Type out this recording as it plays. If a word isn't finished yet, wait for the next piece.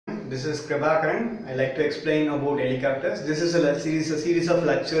This is Prabhakaran. I like to explain about helicopters. This is a series of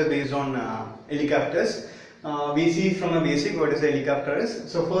lectures based on helicopters. We see from a basic what is a helicopter is.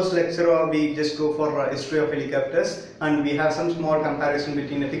 So first lecture we just go for history of helicopters, and we have some small comparison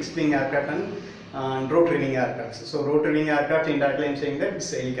between a fixed wing aircraft and rotary wing aircraft. So rotary wing aircraft, indirectly I am saying that it's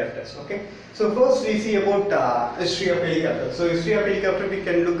helicopters. Okay. So first we see about history of helicopters. So history of helicopter, we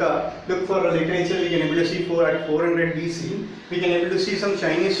can look for literature. We can able to see at 400 BC. We can able to see some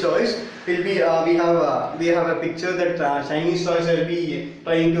Chinese toys. Will be we have a picture that Chinese toys will be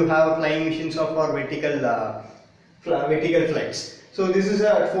trying to have flying missions of our vertical flights. So this is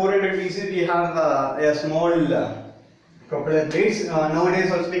at 400 BC. We have a small propeller blades.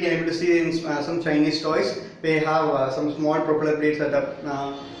 Nowadays also we can able to see in some Chinese toys. They have some small propeller blades at the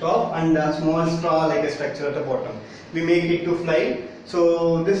top and a small straw like a structure at the bottom. We make it to fly.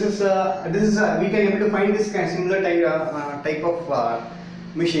 So this is we can able to find this kind of similar type of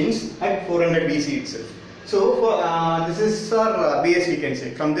machines at 400 BC itself. So for, this is our base, we can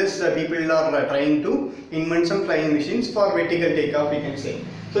say. From this people are trying to invent some flying machines for vertical takeoff, we can say.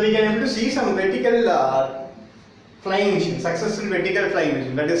 So we can able to see some vertical flying machine, successful vertical flying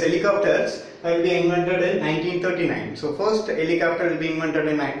machine, that is helicopters will be invented in 1939. So first helicopter will be invented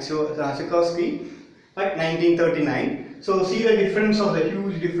in Sikorsky at 1939. So see the difference of the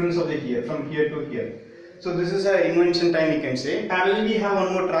huge difference of the here, from here to here. So this is an invention time, we can say. Parallelly we have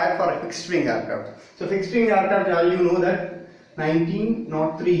one more track for a fixed wing aircraft. So fixed wing aircraft, all you know that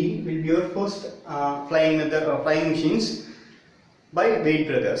 1903 will be your first flying machines by Wright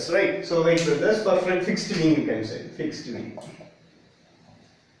brothers, right? So Wright brothers for fixed wing, you can say, fixed wing.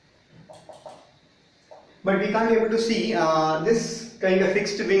 But we can't be able to see this kind of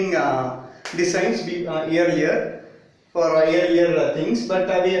fixed wing designs earlier for earlier things. But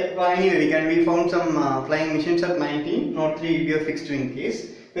anyway, we found some flying machines at 1903 will be a fixed wing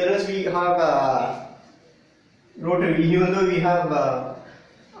case. Whereas we have rotary, even though we have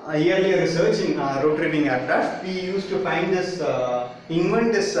earlier research in rotary wing aircraft, we used to find this,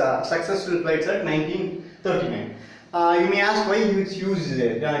 invent this successful flights at 1939. You may ask why it's used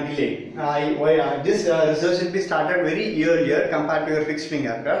delay. This research will be started very earlier compared to your fixed wing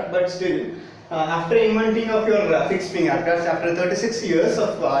aircraft, but still after inventing of your fixed wing aircraft, after 36 years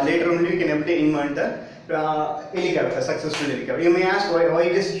of later only you can able to invent the helicopter, successful helicopter. You may ask why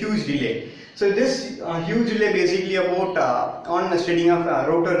this huge delay. So this huge delay basically about on the studying of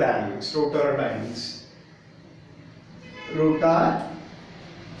rotor dynamics.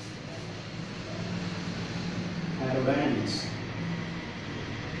 Aerodynamics.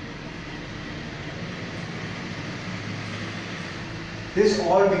 This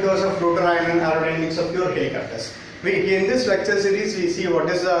all because of rotor aerodynamics of your helicopters. In this lecture series, we see what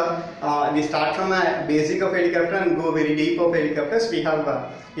is we start from a basic of helicopter and go very deep of helicopters. We have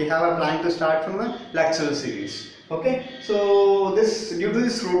a plan to start from a lecture series. Okay, so due to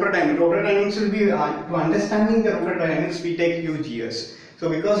this rotor dynamics will be to understanding the rotor dynamics we take huge years. So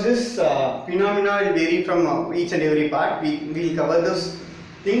because this phenomena will vary from each and every part, we will cover those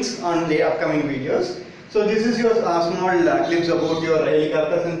things on the upcoming videos. So this is your small clips about your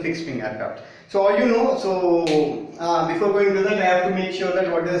helicopters and fixed wing aircraft. So all you know, so before going to that, I have to make sure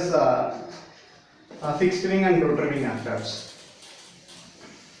that what is fixed wing and rotor wing aircrafts.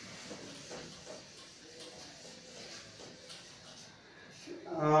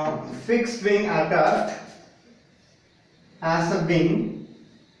 Fixed wing aircraft has a wing,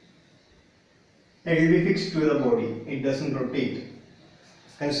 it will be fixed to the body, it doesn't rotate.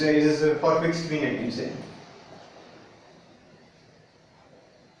 And so it is for fixed wing, I can say.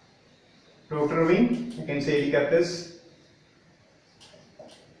 Rotor wing, I can say helicopters.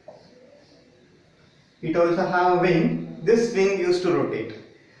 It also have a wing. This wing used to rotate.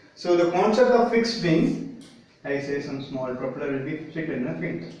 So the concept of fixed wing, I say some small propeller will be fitted in a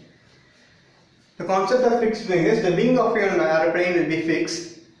fin. The concept of fixed wing is the wing of your aeroplane will be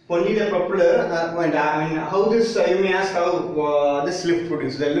fixed. Only the propeller, how this, you may ask how this lift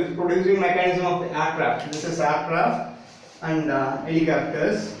produces. The lift producing mechanism of the aircraft. This is aircraft and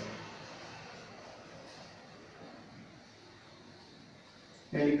helicopters.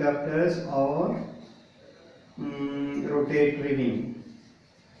 Helicopters or rotatory wing.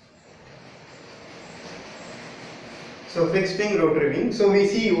 So fixed wing, rotary wing. So we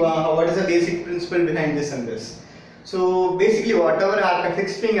see what is the basic principle behind this and this. So basically whatever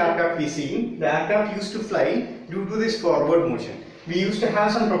fixed wing aircraft we see, the aircraft used to fly due to this forward motion. We used to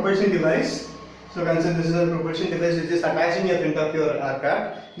have some propulsion device. So consider this is a propulsion device which is attaching in front of your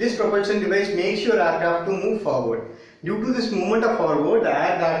aircraft. This propulsion device makes your aircraft to move forward. Due to this movement of forward, the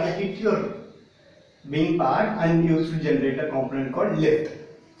air that will hit your wing part and used to generate a component called lift.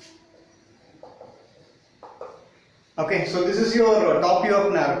 Okay, so this is your top view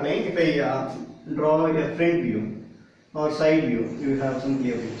of an airplane. If I draw a front view or side view, you have some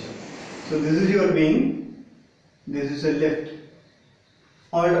clear picture. So this is your wing, this is a lift.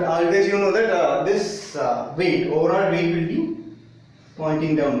 Always you know that this weight, overall weight will be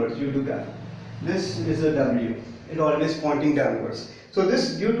pointing downwards due to that. This is a W, it always pointing downwards. So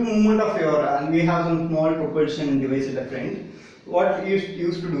this due to movement of your, and we have some small propulsion device at the front. What it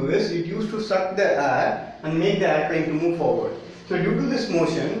used to do is, it used to suck the air and make the airplane to move forward. So due to this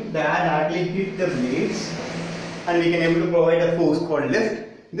motion, the air directly hit the blades and we can able to provide a force called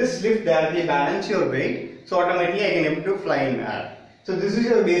lift. This lift directly balance your weight, so automatically I can able to fly in air. So this is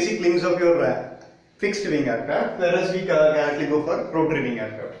your basic limbs of your fixed wing aircraft, whereas we directly go for rotary wing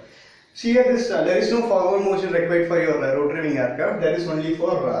aircraft. See here, this there is no forward motion required for your rotary wing aircraft. That is only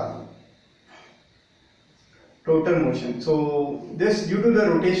for rotor motion. So this, due to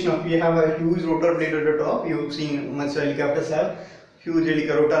the rotation of, we have a huge rotor blade at the top. You've seen much helicopters have huge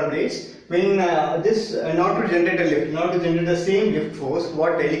rotor blades. When this not to generate a lift, not to generate the same lift force,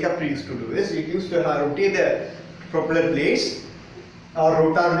 what the helicopter used to do is, it used to rotate the propeller blades or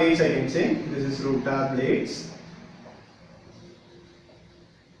rotor blades, I can say. This is rotor blades.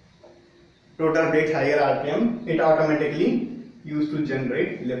 Rotor blades higher RPM, it automatically used to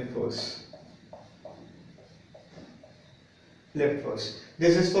generate lift force.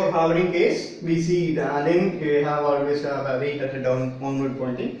 This is for hovering case. We see then we have always have a weight at a downward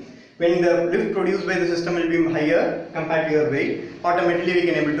pointing. When the lift produced by the system will be higher compared to your weight, automatically we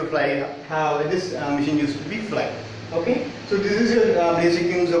can able to fly. How this machine used to be fly. Okay, so this is your basic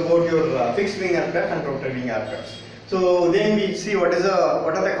things about your fixed wing aircraft and rotary wing aircraft. So then we see what are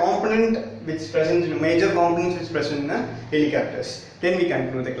the component which present in major components which present in helicopters. Then we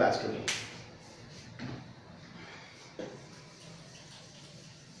conclude the class today.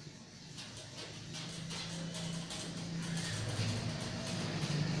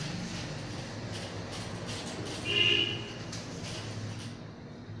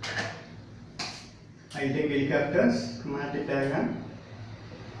 I take helicopters, schematic diagram,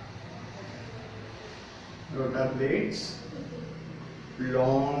 rotor blades,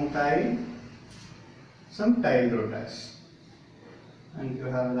 long tail, some tail rotors, and you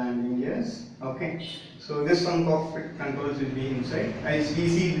have landing gears. Okay, so this some cockpit controls will be inside. We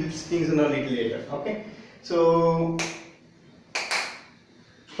see these things in a little later. Okay, so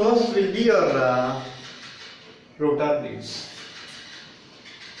first will be your rotor blades.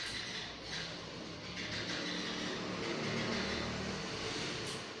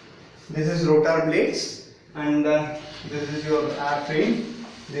 This is rotor blades, and this is your airframe.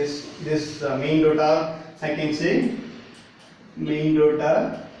 This main rotor, I can say main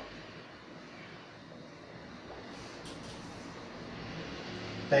rotor,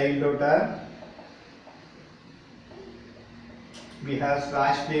 tail rotor. We have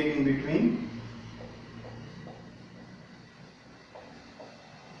slash plate in between.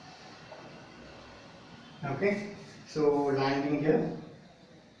 Okay, so landing here.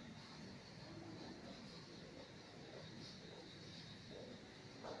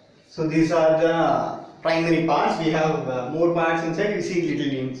 So these are the primary parts. We have more parts inside. We see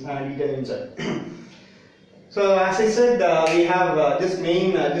little detail inside. So as I said, we have this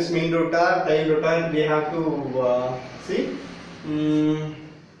main rotor, tail rotor. We have to see.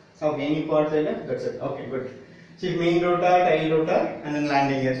 Okay, any parts like that's it. Okay, good. See, main rotor, tail rotor, and then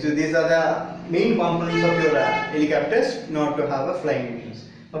landing gears. So these are the main components of your helicopters, not to have a flying engines.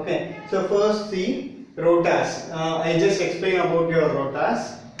 Okay. So first, see rotors. I just explain about your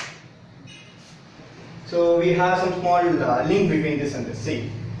rotors. So we have some small link between this and this.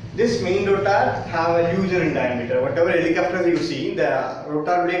 See, this main rotor have a huger in diameter. Whatever helicopters you see, the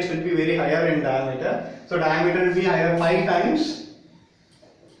rotor blades will be very higher in diameter. So diameter will be higher 5 times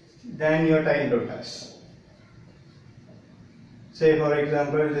than your tail rotors. Say for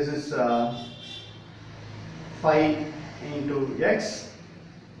example, this is 5 into x.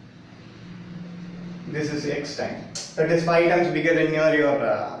 This is x time. That is 5 times bigger than your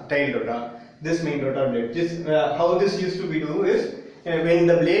tail rotor. This main rotor blade. How this used to be do is, when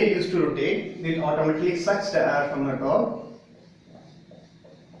the blade used to rotate, it automatically sucks the air from the top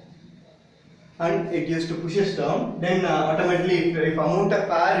and it used to push us down. Then automatically, if amount of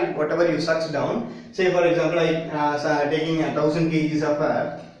air, whatever you sucks down, say for example, I taking 1000 kgs of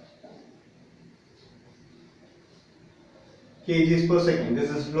air, kgs per second. This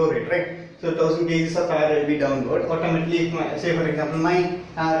is flow rate, right? So 1000 kgs of air will be downward. Automatically, if say for example, my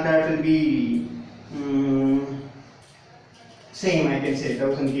aircraft will be same, I can say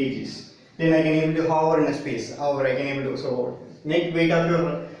 1000 kgs. Then I can able to hover in a space. Hover, I can able to, so net weight of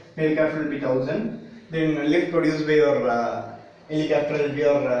your helicopter will be 1000. then lift produced by your helicopter will be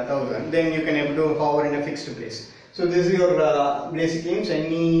your 1000, then you can able to hover in a fixed place. So this is your basic aims.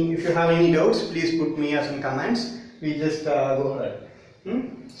 If you have any doubts, please put me as in comments. We just go ahead.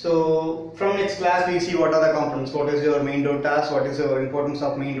 So from next class we see what are the components, what is your main rotas, what is your importance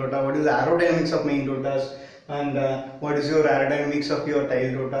of main rota, what is the aerodynamics of main rotas, and what is your aerodynamics of your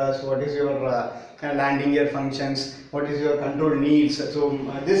tail rotas, what is your landing gear functions, what is your control needs. So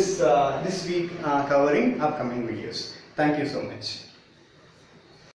this week covering upcoming videos. Thank you so much.